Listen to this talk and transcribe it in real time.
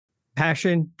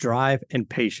Passion, drive, and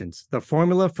patience. The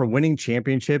formula for winning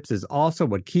championships is also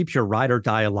what keeps your ride or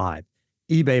die alive.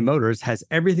 eBay Motors has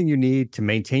everything you need to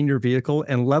maintain your vehicle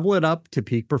and level it up to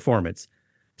peak performance.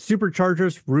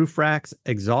 Superchargers, roof racks,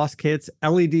 exhaust kits,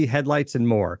 LED headlights, and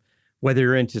more. Whether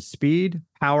you're into speed,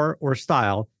 power, or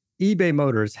style, eBay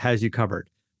Motors has you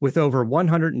covered. With over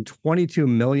 122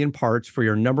 million parts for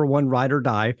your number one ride or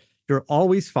die, you'll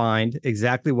always find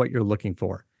exactly what you're looking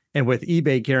for. And with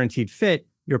eBay Guaranteed Fit,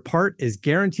 your part is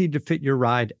guaranteed to fit your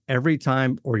ride every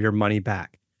time or your money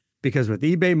back. Because with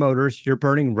eBay Motors, you're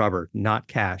burning rubber, not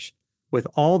cash. With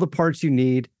all the parts you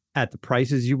need at the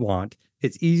prices you want,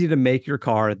 it's easy to make your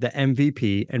car the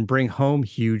MVP and bring home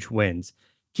huge wins.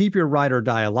 Keep your ride or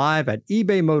die alive at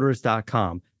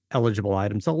ebaymotors.com. Eligible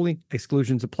items only.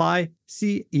 Exclusions apply.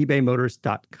 See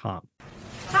ebaymotors.com.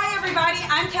 Hi, everybody.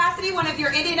 I'm Cassidy, one of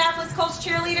your Indianapolis Colts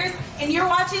cheerleaders, and you're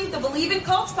watching the Believe in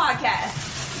Colts podcast.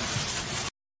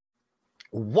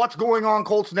 What's going on,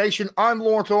 Colts Nation? I'm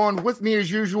Lawrence Owen. With me, as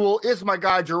usual, is my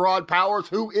guy, Gerard Powers,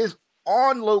 who is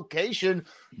on location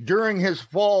during his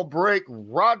fall break.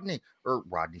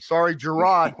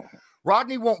 Gerard.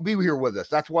 Rodney won't be here with us.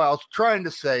 That's why I was trying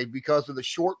to say, because of the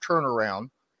short turnaround,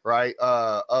 right,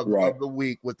 of the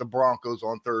week with the Broncos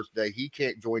on Thursday. He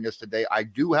can't join us today. I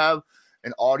do have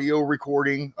an audio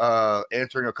recording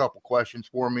answering a couple questions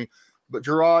for me. But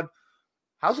Gerard,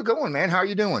 how's it going, man? How are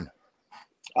you doing?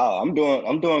 Oh, I'm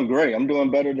doing great. I'm doing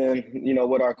better than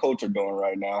what our Colts are doing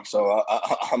right now. So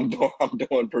I'm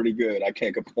doing pretty good. I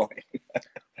can't complain.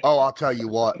 Oh, I'll tell you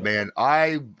what, man.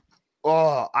 I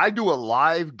do a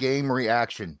live game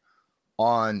reaction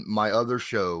on my other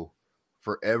show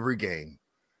for every game.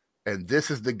 And this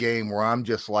is the game where I'm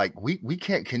just like, we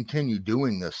can't continue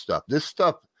doing this stuff. This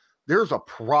stuff, there's a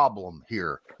problem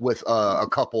here with a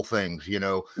couple things,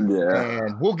 Yeah.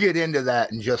 And we'll get into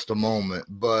that in just a moment.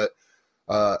 But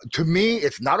to me,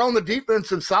 it's not on the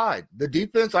defensive side. The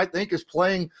defense, I think, is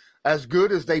playing as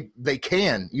good as they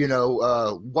can,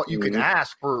 what you can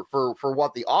ask for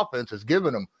what the offense has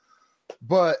given them.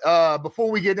 But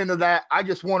before we get into that, I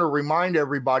just want to remind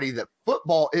everybody that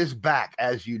football is back,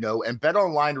 as you know, and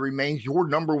BetOnline remains your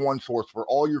number one source for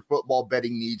all your football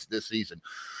betting needs this season.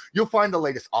 You'll find the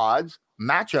latest odds,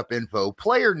 matchup info,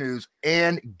 player news,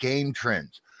 and game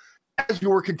trends. As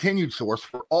your continued source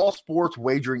for all sports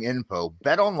wagering info,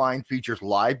 BetOnline features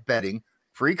live betting,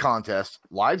 free contests,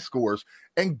 live scores,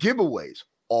 and giveaways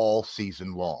all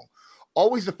season long.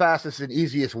 Always the fastest and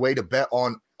easiest way to bet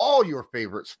on all your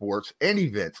favorite sports and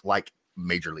events like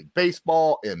Major League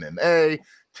Baseball, MMA,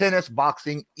 tennis,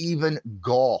 boxing, even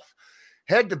golf.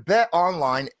 Head to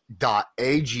betonline.ag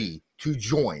to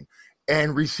join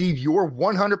and receive your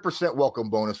 100%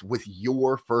 welcome bonus with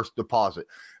your first deposit.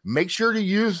 Make sure to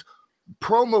use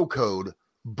promo code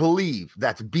BELIEVE,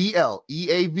 that's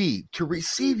BLEAV, to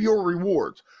receive your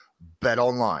rewards. Bet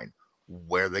Online,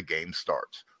 where the game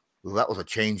starts. Well, that was a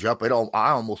change up. I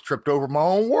almost tripped over my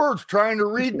own words trying to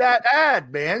read that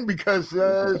ad, man, because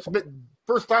it's been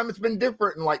first time it's been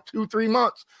different in like 2-3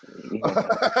 months.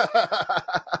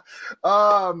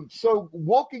 So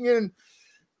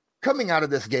coming out of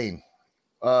this game,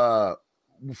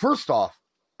 first off,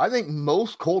 I think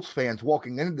most Colts fans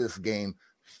walking into this game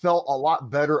felt a lot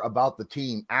better about the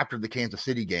team after the Kansas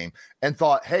City game and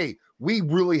thought, hey, we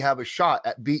really have a shot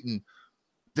at beating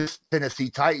this Tennessee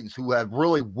Titans, who have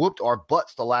really whooped our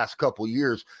butts the last couple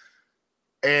years.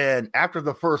 And after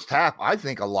the first half, I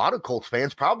think a lot of Colts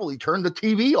fans probably turned the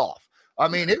TV off. I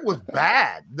mean, it was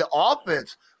bad. The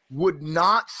offense would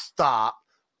not stop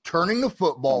turning the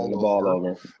football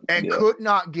over and could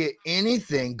not get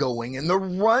anything going in the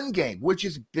run game, which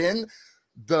has been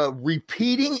the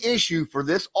repeating issue for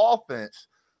this offense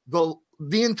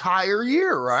the entire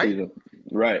year, right?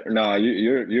 Right. No,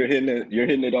 you're hitting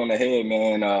it on the head,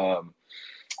 man. I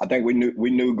think we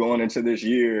knew going into this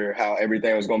year how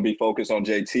everything was going to be focused on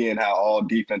JT and how all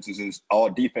defenses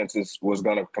was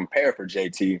going to compare for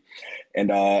JT.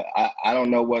 And I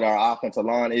don't know what our offensive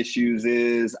line issues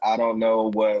is. I don't know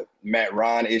what Matt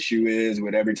Ryan issue is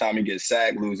with every time he gets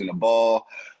sacked, losing the ball.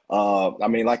 I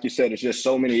mean, like you said, it's just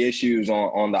so many issues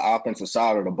on the offensive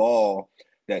side of the ball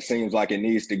that seems like it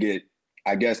needs to get,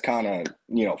 I guess, kind of,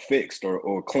 fixed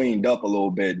or cleaned up a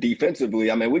little bit. Defensively,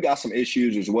 I mean, we got some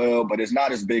issues as well, but it's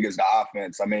not as big as the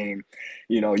offense. I mean,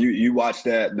 you watch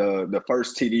that, the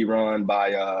first TD run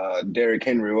by Derrick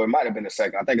Henry, or it might have been the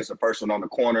second. I think it's the first one on the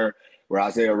corner where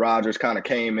Isaiah Rodgers kind of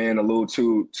came in a little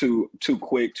too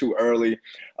quick, too early.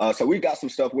 So we got some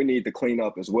stuff we need to clean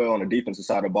up as well on the defensive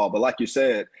side of the ball. But like you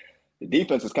said, the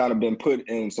defense has kind of been put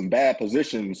in some bad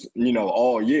positions,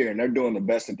 all year, and they're doing the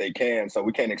best that they can. So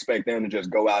we can't expect them to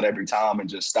just go out every time and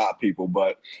just stop people.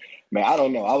 But man, I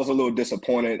don't know. I was a little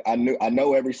disappointed. I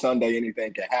know every Sunday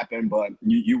anything can happen, but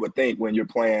you would think when you're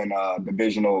playing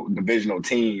divisional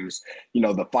teams,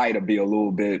 the fight would be a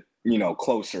little bit,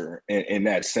 closer in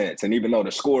that sense. And even though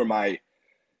the score might,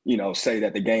 say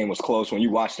that the game was close, when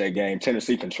you watch that game,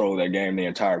 Tennessee controlled that game the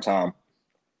entire time.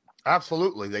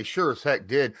 Absolutely. They sure as heck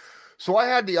did. So I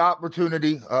had the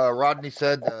opportunity, Rodney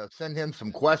said, send him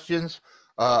some questions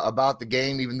about the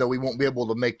game, even though we won't be able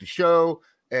to make the show,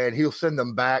 and he'll send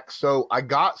them back. So I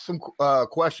got some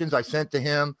questions I sent to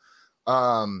him.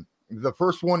 The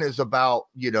first one is about,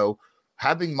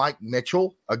 having Mike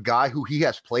Mitchell, a guy who he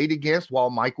has played against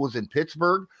while Mike was in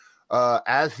Pittsburgh,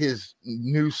 as his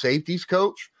new safeties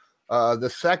coach. The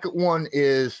second one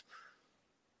is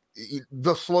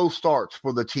the slow starts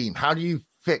for the team. How do you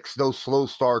fix those slow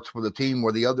starts for the team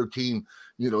where the other team,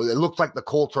 it looks like the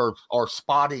Colts are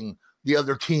spotting the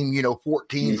other team,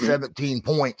 14, 17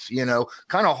 points,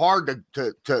 kind of hard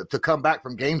to come back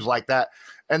from games like that.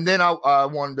 And then I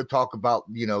wanted to talk about,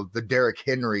 the Derrick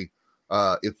Henry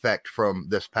effect from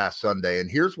this past Sunday. And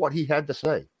here's what he had to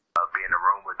say. Be in the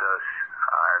room with us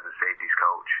as a safeties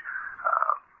coach,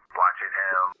 watching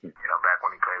him, back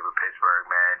when he played with Pittsburgh,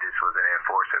 man, just was an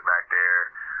enforcer back there,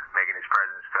 making his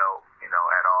presence felt,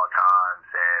 at all times.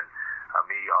 And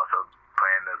me also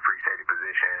playing the free safety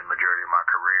position majority of my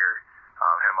career,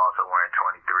 him also wearing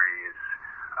 23 is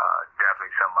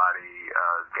definitely somebody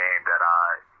game that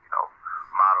I,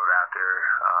 modeled after,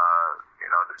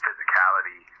 the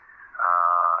physicality,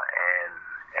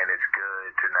 and it's good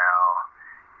to now,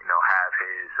 have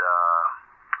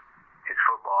his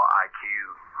football IQ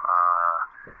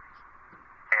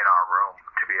in our room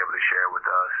to be able to share with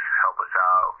us, help us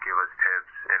out, give us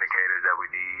tips, indicators that we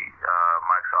need.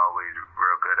 Mike's always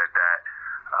real good at that,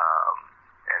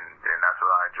 and that's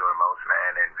what I enjoy most,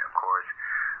 man. And of course,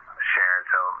 sharing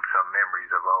some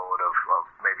memories of old of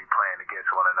maybe playing against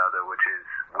one another, which is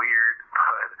weird,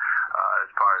 but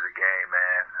it's part of the game,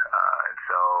 man. And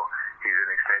so he's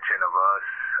an extension of us,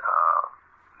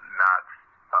 not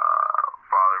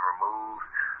farther removed.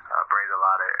 Brings a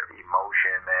lot of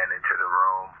emotion, man, into the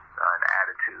room, and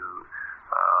attitude,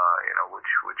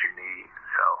 which you need.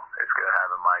 So it's good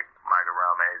having Mike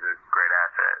around, man. He's a great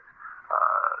asset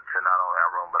to not only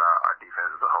our room but our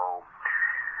defense as a whole.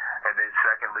 And then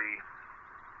secondly,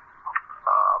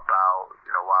 about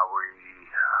why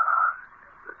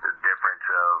the difference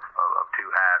of two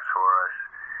halves for us,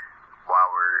 why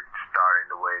we're starting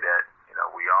the way that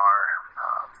we are.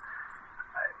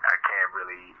 I can't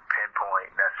really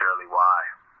pinpoint necessarily why.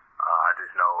 I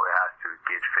just know it has to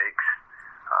get fixed.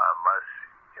 Must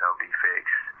be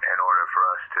fixed in order for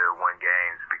us to win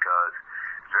games, because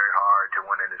it's very hard to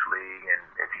win in this league. And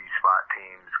if you spot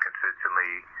teams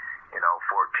consistently, 14,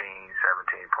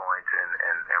 17 points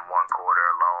in one quarter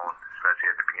alone, especially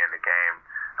at the beginning of the game,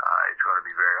 it's going to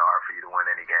be very hard for you to win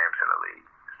any games in the league.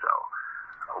 So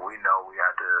we know we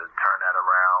have to turn that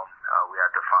around. We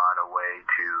have to find a way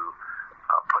to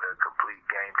put a complete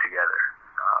game together,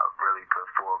 really put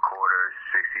 4 quarters,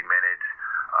 60 minutes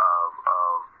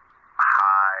of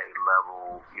high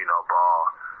level, ball,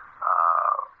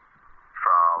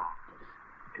 from,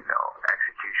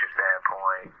 execution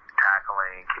standpoint,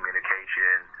 tackling,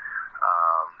 communication,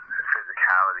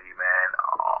 physicality, man,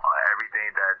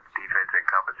 everything that defense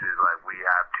encompasses. Like, we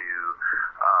have to,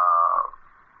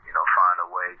 find a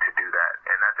way to do that.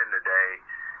 And at the end of the day,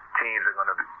 teams are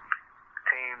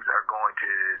going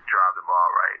to drive the ball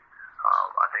right.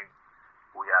 I think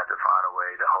we have to find a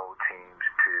way to hold teams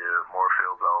to more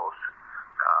field goals.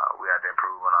 We have to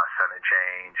improve on our sudden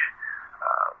change.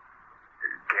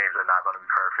 Games are not going to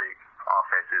be perfect.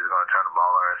 Offense is going to turn the ball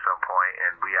over at some point,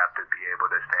 and we have to be able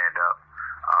to stand up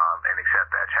and accept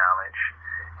that challenge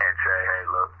and say, hey,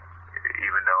 look,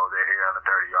 even though they're here on the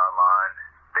 30-yard line,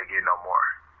 they get no more.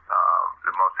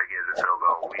 The most they get is a field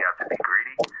goal. We have to be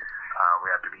greedy. We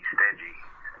have to be stingy.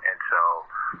 And so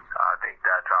I think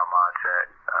that's our mindset,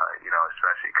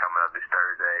 especially coming up this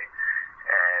Thursday.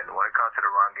 And when it comes to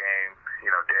the run game,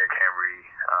 Derrick Henry,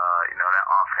 that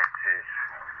offense is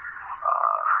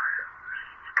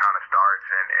kind of starts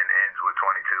and ends with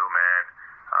 22, man,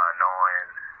 knowing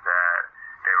that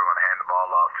they were going to hand the ball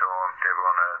off to him. They were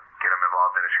going to get him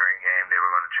involved in the screen game. They were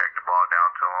going to check the ball down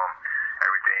to him.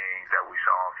 Everything that we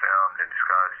saw on film and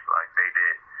discussed, like they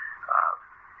did.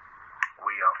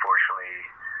 We unfortunately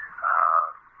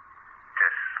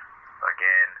just,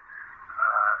 again,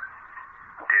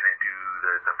 didn't do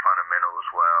the fundamentals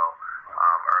well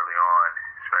early on,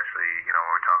 especially, when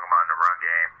we're talking about in the run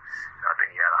game. I think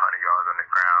he had 100 yards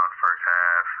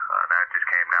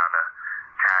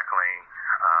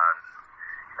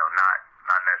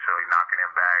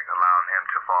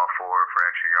ball forward for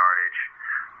extra yardage,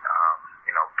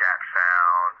 gap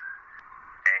sound,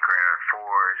 anchoring in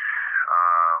force,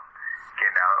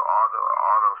 getting out,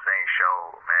 all those things show,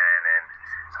 man. And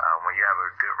when you have a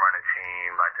good running team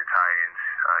like the Titans,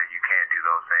 you can't do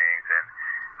those things, and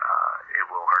it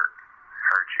will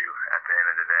hurt you at the end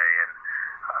of the day. And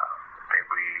I think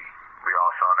we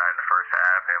all saw that in the first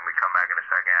half, and we come back in the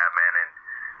second half, man, and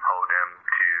hold them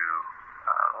to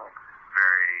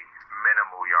very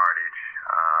minimal yardage,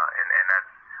 and that's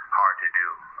hard to do.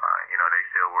 They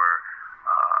still were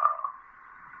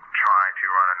trying to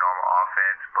run a normal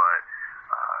offense, but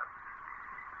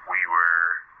we were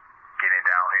getting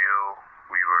downhill.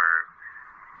 We were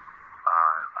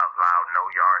allowed no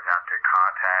yards after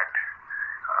contact,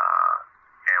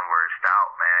 and we're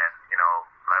stout, man.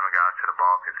 11 guys to the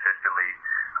ball consistently,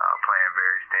 playing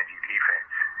very stingy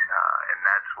defense, and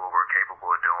that's what we're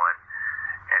capable of doing.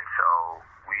 And so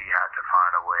we have to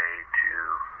find a way to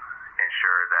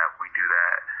ensure that we do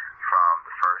that from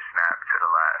the first snap to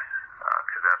the last,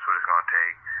 because that's what it's going to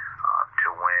take to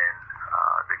win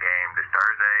the game this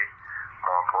Thursday.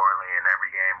 More importantly, in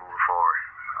every game moving forward,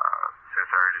 since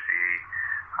urgency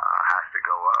has to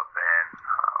go up, and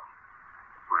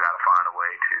we got to find a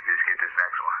way to just get this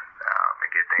next one and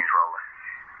get things rolling.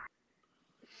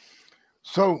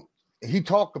 So he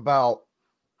talked about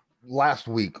last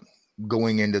week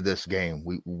going into this game.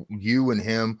 You and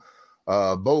him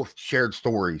both shared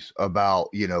stories about,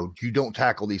 you don't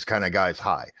tackle these kind of guys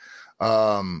high.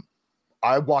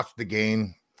 I watched the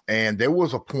game, and there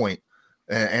was a point,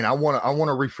 and I want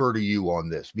to refer to you on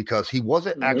this, because he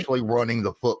wasn't actually running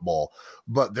the football,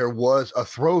 but there was a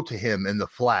throw to him in the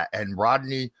flat, and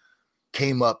Rodney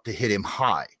came up to hit him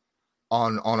high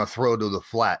on a throw to the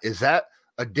flat. Is that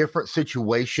a different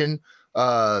situation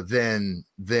than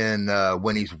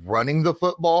when he's running the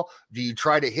football? Do you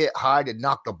try to hit high to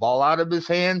knock the ball out of his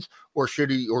hands, or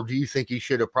do you think he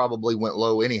should have probably went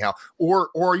low anyhow? Or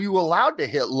are you allowed to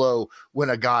hit low when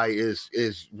a guy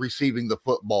is receiving the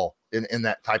football in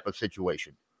that type of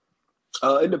situation?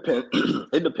 It depends.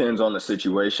 It depends on the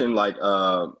situation. Like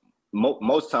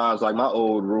most times, like my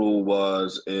old rule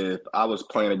was, if I was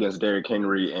playing against Derrick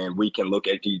Henry and we can look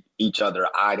at each other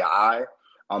eye to eye,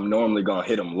 I'm normally going to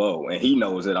hit him low, and he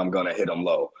knows that I'm going to hit him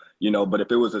low, but if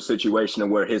it was a situation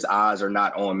where his eyes are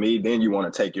not on me, then you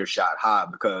want to take your shot high,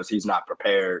 because he's not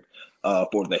prepared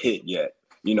for the hit yet.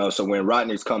 So when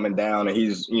Rodney's coming down and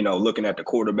he's, looking at the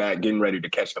quarterback, getting ready to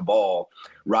catch the ball,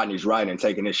 Rodney's right and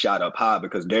taking his shot up high,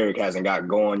 because Derrick hasn't got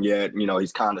going yet.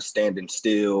 He's kind of standing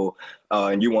still,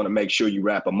 and you want to make sure you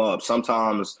wrap him up.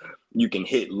 Sometimes you can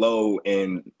hit low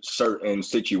in certain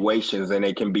situations and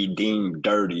it can be deemed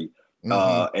dirty.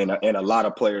 And a lot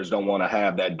of players don't want to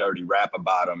have that dirty rap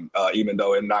about them, even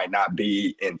though it might not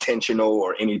be intentional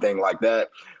or anything like that.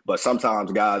 But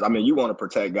sometimes guys, you want to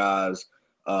protect guys.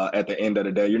 At the end of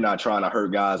the day, you're not trying to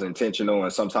hurt guys intentional.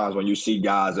 And sometimes when you see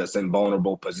guys that's in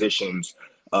vulnerable positions,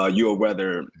 you'll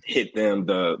rather hit them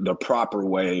the proper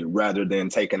way rather than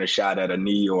taking a shot at a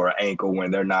knee or an ankle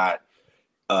when they're not,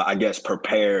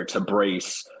 prepared to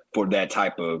brace for that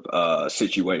type of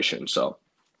situation. So.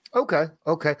 Okay.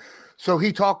 So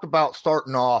he talked about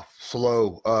starting off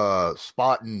slow,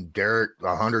 spotting Derrick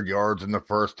 100 yards in the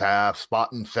first half,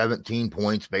 spotting 17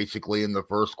 points basically in the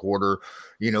first quarter,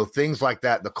 things like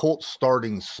that. The Colts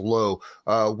starting slow.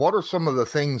 What are some of the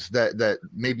things that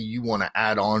maybe you want to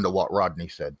add on to what Rodney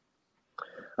said?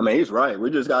 He's right.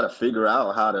 We just got to figure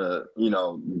out how to,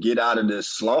 get out of this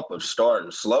slump of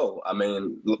starting slow.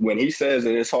 When he says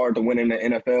that it's hard to win in the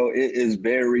NFL, it is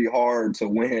very hard to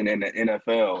win in the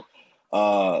NFL.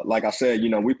 Like I said,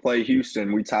 we play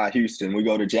Houston, we tie Houston, we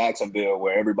go to Jacksonville,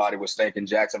 where everybody was thinking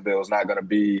Jacksonville is not going to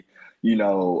be,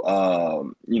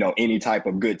 any type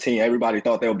of good team. Everybody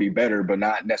thought they'll be better, but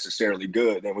not necessarily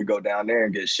good. Then we go down there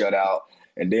and get shut out.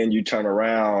 And then you turn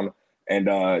around and,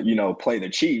 play the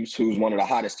Chiefs, who's one of the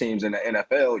hottest teams in the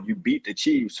NFL. You beat the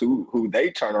Chiefs, who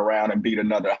they turn around and beat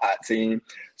another hot team.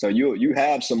 So you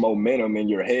have some momentum in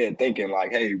your head thinking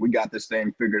like, hey, we got this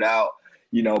thing figured out.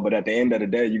 But at the end of the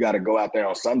day, you got to go out there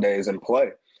on Sundays and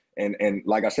play. And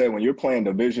like I said, when you're playing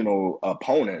divisional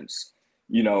opponents,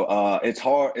 it's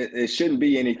hard. It shouldn't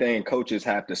be anything coaches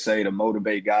have to say to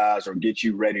motivate guys or get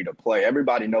you ready to play.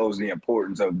 Everybody knows the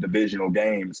importance of divisional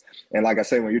games. And like I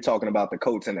said, when you're talking about the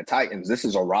Colts and the Titans, this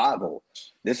is a rival.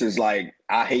 This is like,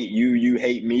 I hate you, you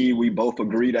hate me. We both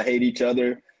agree to hate each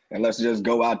other, and let's just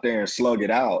go out there and slug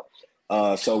it out.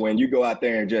 So when you go out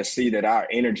there and just see that our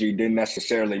energy didn't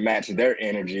necessarily match their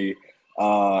energy,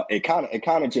 it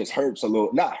kind of just hurts a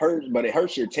little. Not hurts, but it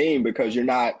hurts your team, because you're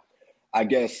not,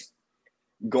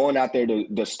 going out there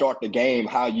to start the game,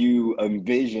 how you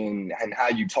envision and how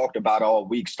you talked about all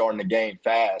week starting the game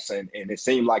fast. And it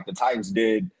seemed like the Titans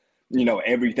did,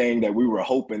 everything that we were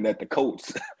hoping that the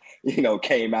Colts,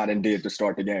 came out and did to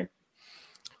start the game.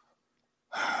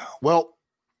 Well,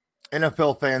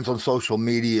 NFL fans on social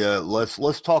media,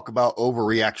 let's talk about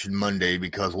Overreaction Monday,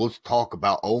 because let's talk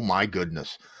about, oh my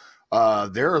goodness.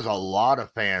 There is a lot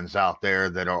of fans out there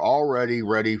that are already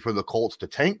ready for the Colts to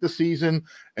tank the season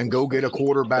and go get a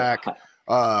quarterback,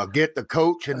 get the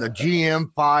coach and the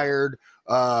GM fired.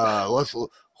 Let's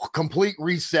complete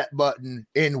reset button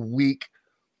in week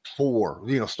 4,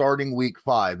 starting week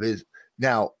 5. Is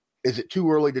it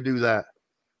too early to do that?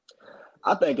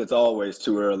 I think it's always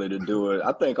too early to do it.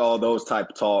 I think all those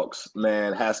type of talks,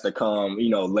 man, has to come,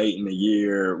 late in the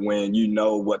year when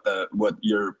what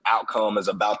your outcome is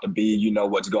about to be,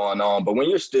 what's going on. But when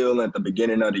you're still at the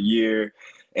beginning of the year,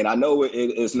 and I know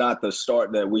it's not the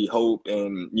start that we hoped,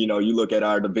 and you look at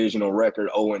our divisional record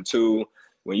 0-2.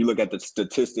 When you look at the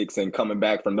statistics and coming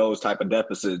back from those type of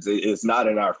deficits, it's not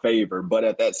in our favor. But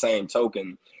at that same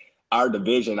token, our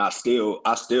division, I still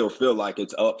feel like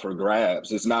it's up for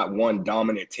grabs. It's not one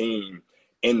dominant team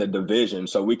in the division.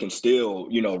 So we can still,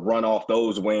 run off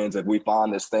those wins if we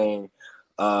find this thing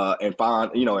and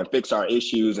find, and fix our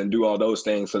issues and do all those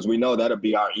things. Because we know that'll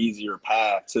be our easier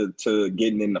path to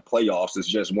getting in the playoffs, is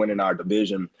just winning our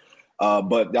division.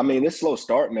 But I mean, this slow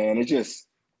start, man, it just,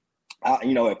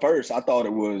 at first I thought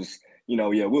it was,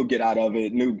 we'll get out of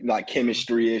it. New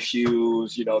chemistry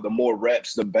issues, the more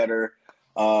reps, the better.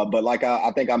 But like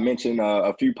I think I mentioned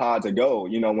a few pods ago,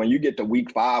 when you get to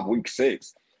week 5, week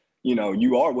 6,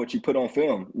 you are what you put on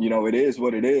film. It is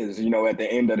what it is, at the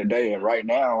end of the day. And right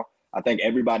now, I think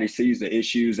everybody sees the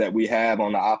issues that we have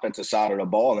on the offensive side of the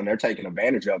ball, and they're taking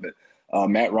advantage of it.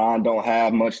 Matt Ryan don't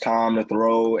have much time to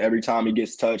throw. Every time he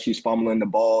gets touched, he's fumbling the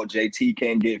ball. JT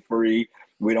can't get free.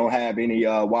 We don't have any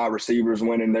wide receivers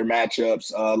winning their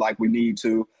matchups like we need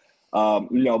to.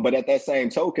 But at that same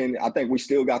token, I think we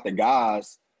still got the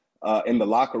guys in the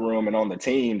locker room and on the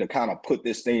team to kind of put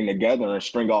this thing together and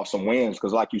string off some wins.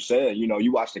 Because like you said,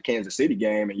 you watch the Kansas City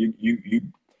game and you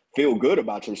feel good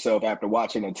about yourself after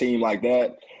watching a team like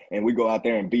that, and we go out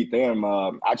there and beat them.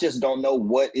 I just don't know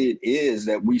what it is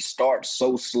that we start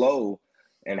so slow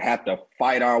and have to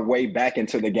fight our way back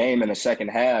into the game in the second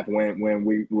half when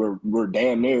we're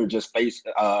damn near just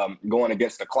going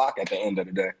against the clock at the end of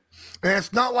the day. And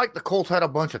it's not like the Colts had a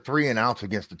bunch of 3 and outs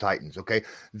against the Titans. Okay.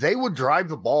 They would drive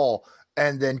the ball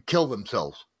and then kill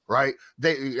themselves, right?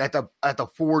 They at the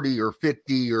 40 or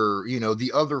 50 or,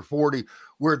 the other 40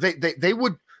 where they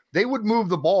would move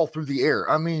the ball through the air.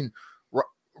 I mean,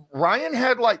 Ryan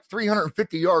had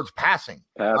 350 yards passing.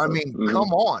 I mean,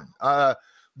 come on.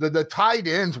 The tight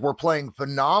ends were playing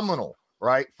phenomenal,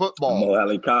 right? Football. Mo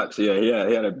Alley-Cox, yeah,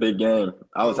 he had a big game.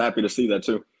 I was happy to see that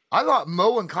too. I thought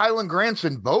Mo and Kylan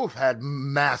Granson both had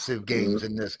massive games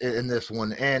in this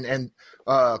one, and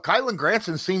Kylan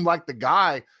Granson seemed like the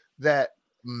guy that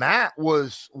Matt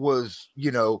was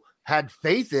had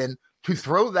faith in to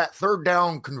throw that third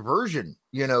down conversion,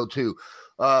 to.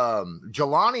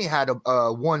 Jelani had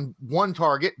a one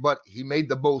target, but he made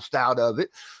the most out of it.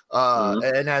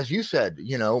 And as you said,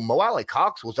 Mo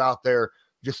Alley-Cox was out there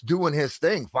just doing his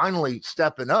thing, finally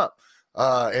stepping up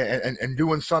and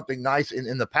doing something nice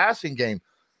in the passing game.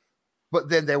 But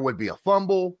then there would be a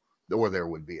fumble, or there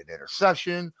would be an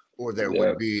interception, or there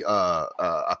would be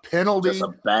a penalty. Just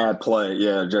a bad play.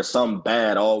 Yeah, just something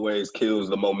bad always kills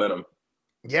the momentum.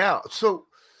 Yeah, so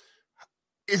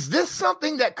is this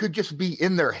something that could just be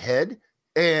in their head,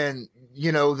 and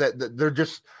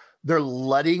that they're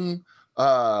letting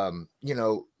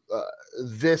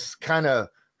this kind of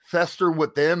fester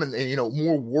with them, and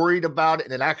more worried about it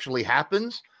than it actually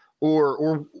happens,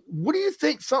 or what do you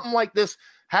think? Something like this,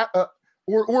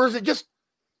 or is it just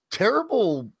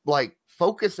terrible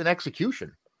focus and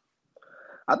execution?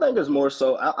 I think it's more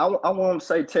so. I won't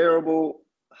say terrible,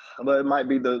 but it might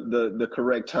be the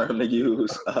correct term to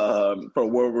use for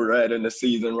where we're at in the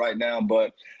season right now.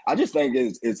 But I just think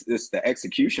it's the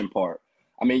execution part.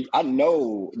 I mean, I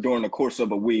know during the course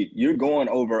of a week, you're going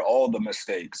over all the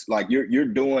mistakes. You're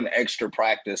doing extra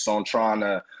practice on trying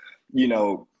to,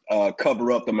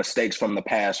 cover up the mistakes from the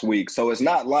past week. So it's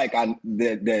not like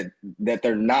that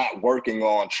they're not working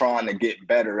on trying to get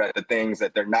better at the things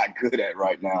that they're not good at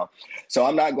right now. So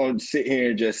I'm not going to sit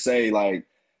here and just say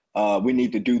we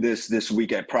need to do this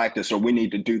week at practice, or we need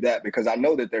to do that, because I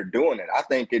know that they're doing it. I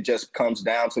think it just comes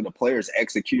down to the players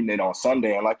executing it on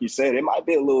Sunday. And like you said, it might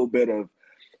be a little bit of,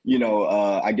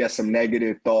 I guess some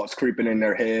negative thoughts creeping in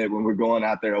their head when we're going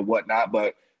out there or whatnot.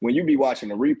 But when you be watching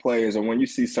the replays, or when you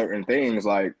see certain things,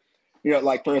 You know,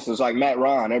 like, for instance, like Matt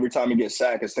Ryan, every time he gets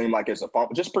sacked, it seems like it's a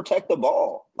fumble. Just protect the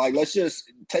ball. Like, let's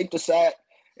just take the sack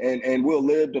and we'll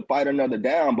live to fight another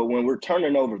down. But when we're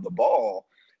turning over the ball,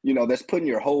 you know, that's putting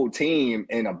your whole team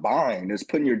in a bind. It's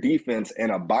putting your defense in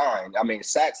a bind. I mean,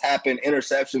 sacks happen,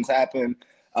 interceptions happen.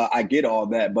 I get all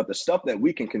that, but the stuff that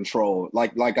we can control,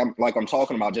 like I'm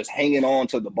talking about, just hanging on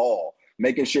to the ball,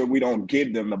 making sure we don't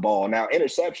give them the ball. Now,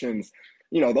 interceptions,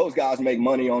 you know, those guys make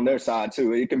money on their side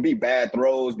too. It can be bad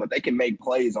throws, but they can make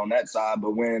plays on that side.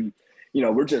 But when, you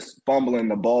know, we're just fumbling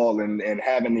the ball and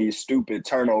having these stupid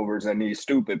turnovers and these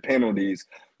stupid penalties,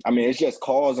 I mean, it's just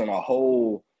causing a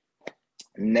whole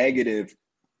negative,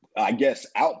 I guess,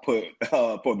 output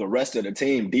for the rest of the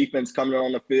team. Defense coming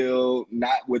on the field,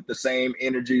 not with the same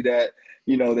energy that,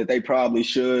 you know, that they probably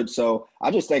should. So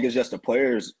I just think it's just the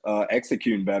players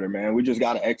executing better, man. We just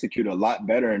got to execute a lot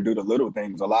better and do the little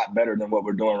things a lot better than what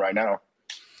we're doing right now.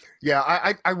 Yeah,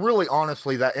 I really,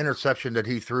 honestly, that interception that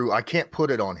he threw, I can't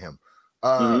put it on him.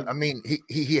 I mean,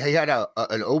 he had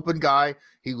an open guy.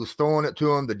 He was throwing it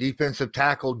to him. The defensive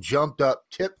tackle jumped up,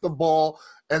 tipped the ball,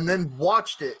 and then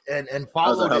watched it and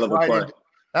followed it right into.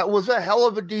 That was a hell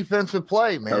of a defensive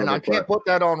play, man. I can't put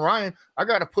that on Ryan. I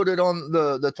got to put it on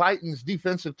the Titans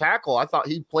defensive tackle. I thought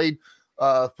he played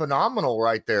phenomenal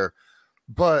right there.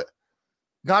 But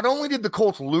not only did the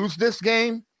Colts lose this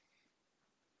game,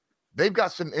 they've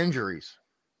got some injuries.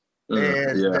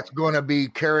 And that's going to be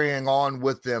carrying on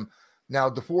with them. Now,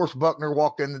 DeForest Buckner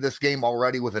walked into this game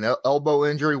already with an elbow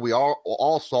injury. We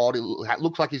all saw it. It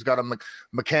looks like he's got a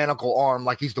mechanical arm,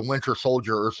 like he's the Winter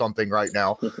Soldier or something right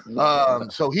now.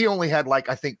 So he only had, like,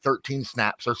 I think 13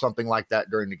 snaps or something like that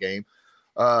during the game.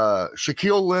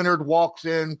 Shaquille Leonard walks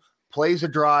in, plays a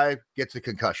drive, gets a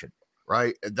concussion,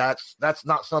 right? That's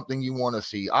not something you want to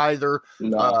see either.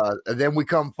 No. And then we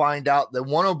come find out that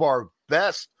one of our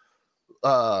best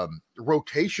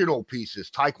rotational pieces,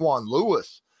 Tyquan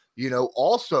Lewis, you know,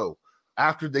 also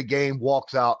after the game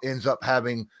walks out, ends up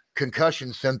having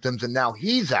concussion symptoms, and now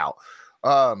he's out.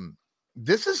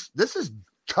 This is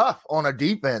tough on a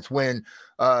defense when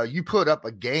you put up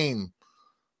a game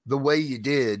the way you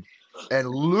did and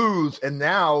lose, and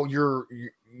now you're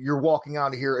walking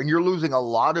out of here and you're losing a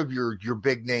lot of your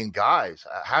big name guys.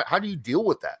 How do you deal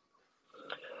with that?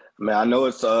 Man, I know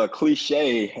it's a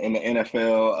cliche in the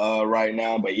NFL right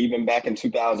now, but even back in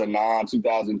 2009,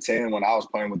 2010, when I was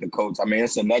playing with the Colts, I mean,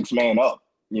 it's the next man up.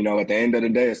 You know, at the end of the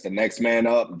day, it's the next man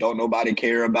up. Don't nobody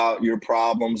care about your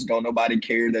problems. Don't nobody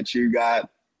care that you got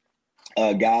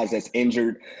guys that's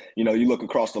injured. You know, you look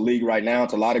across the league right now,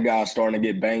 it's a lot of guys starting to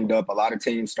get banged up. A lot of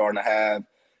teams starting to have,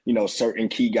 you know, certain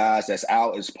key guys that's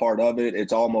out as part of it.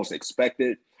 It's almost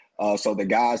expected. So the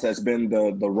guys that's been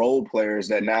the role players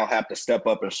that now have to step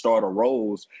up and start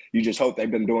roles, you just hope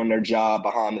they've been doing their job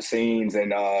behind the scenes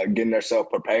and getting themselves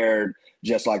prepared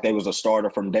just like they was a starter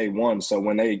from day one. So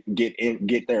when they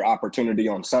get their opportunity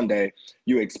on Sunday,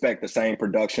 you expect the same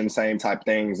production, same type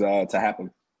things to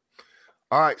happen.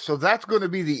 All right, so that's going to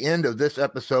be the end of this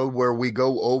episode where we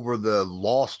go over the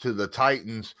loss to the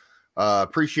Titans.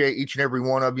 Appreciate each and every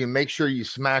one of you. Make sure you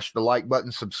smash the like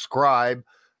button, subscribe.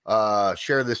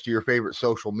 Share this to your favorite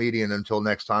social media, and until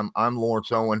next time, I'm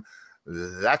Lawrence Owen,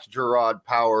 that's Gerard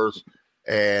Powers,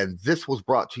 and this was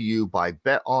brought to you by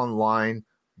Bet Online.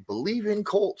 Believe in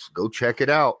Colts. Go check it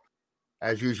out.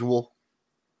 As usual,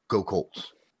 go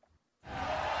Colts.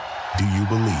 Do you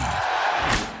believe?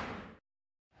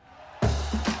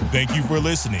 Thank you for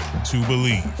listening to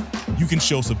Believe. You can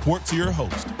show support to your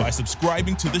host by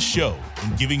subscribing to the show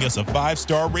and giving us a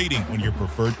 5-star rating on your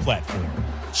preferred platform.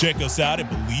 Check us out at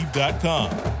Believe.com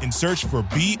and search for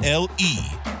BLEAV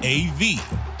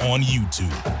on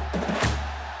YouTube.